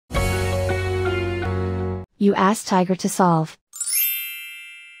You ask Tiger to solve.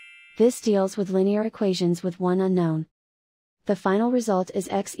 This deals with linear equations with one unknown. The final result is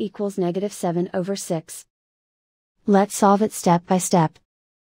x equals -7/6. Let's solve it step by step.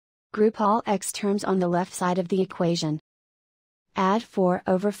 Group all x terms on the left side of the equation. Add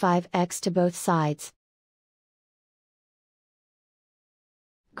 4/5x to both sides.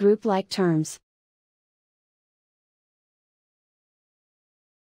 Group like terms.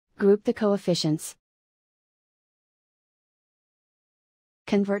 Group the coefficients.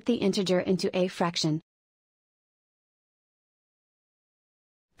 Convert the integer into a fraction.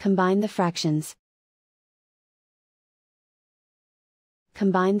 Combine the fractions.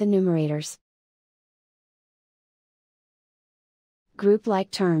 Combine the numerators. Group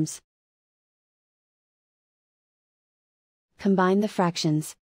like terms. Combine the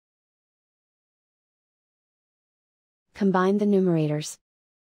fractions. Combine the numerators.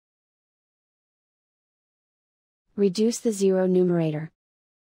 Reduce the zero numerator.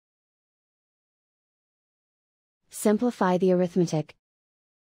 Simplify the arithmetic.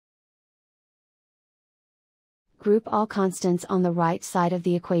 Group all constants on the right side of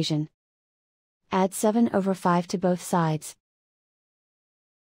the equation. Add 7/5 to both sides.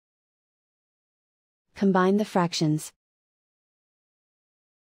 Combine the fractions.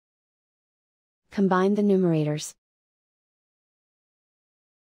 Combine the numerators.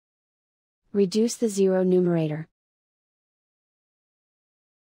 Reduce the zero numerator.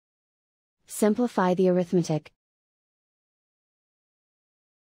 Simplify the arithmetic.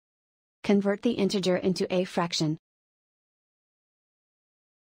 Convert the integer into a fraction.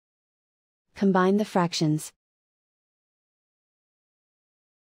 Combine the fractions.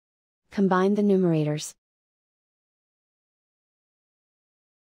 Combine the numerators.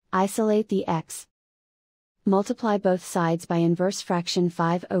 Isolate the x. Multiply both sides by inverse fraction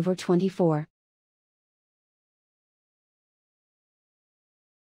 5/24.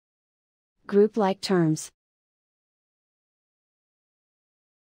 Group like terms.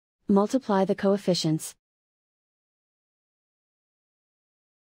 Multiply the coefficients.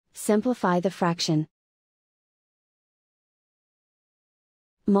 Simplify the fraction.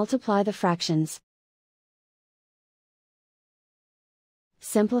 Multiply the fractions.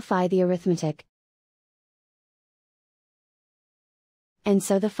 Simplify the arithmetic. And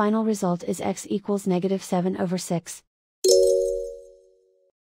so the final result is x equals -7/6.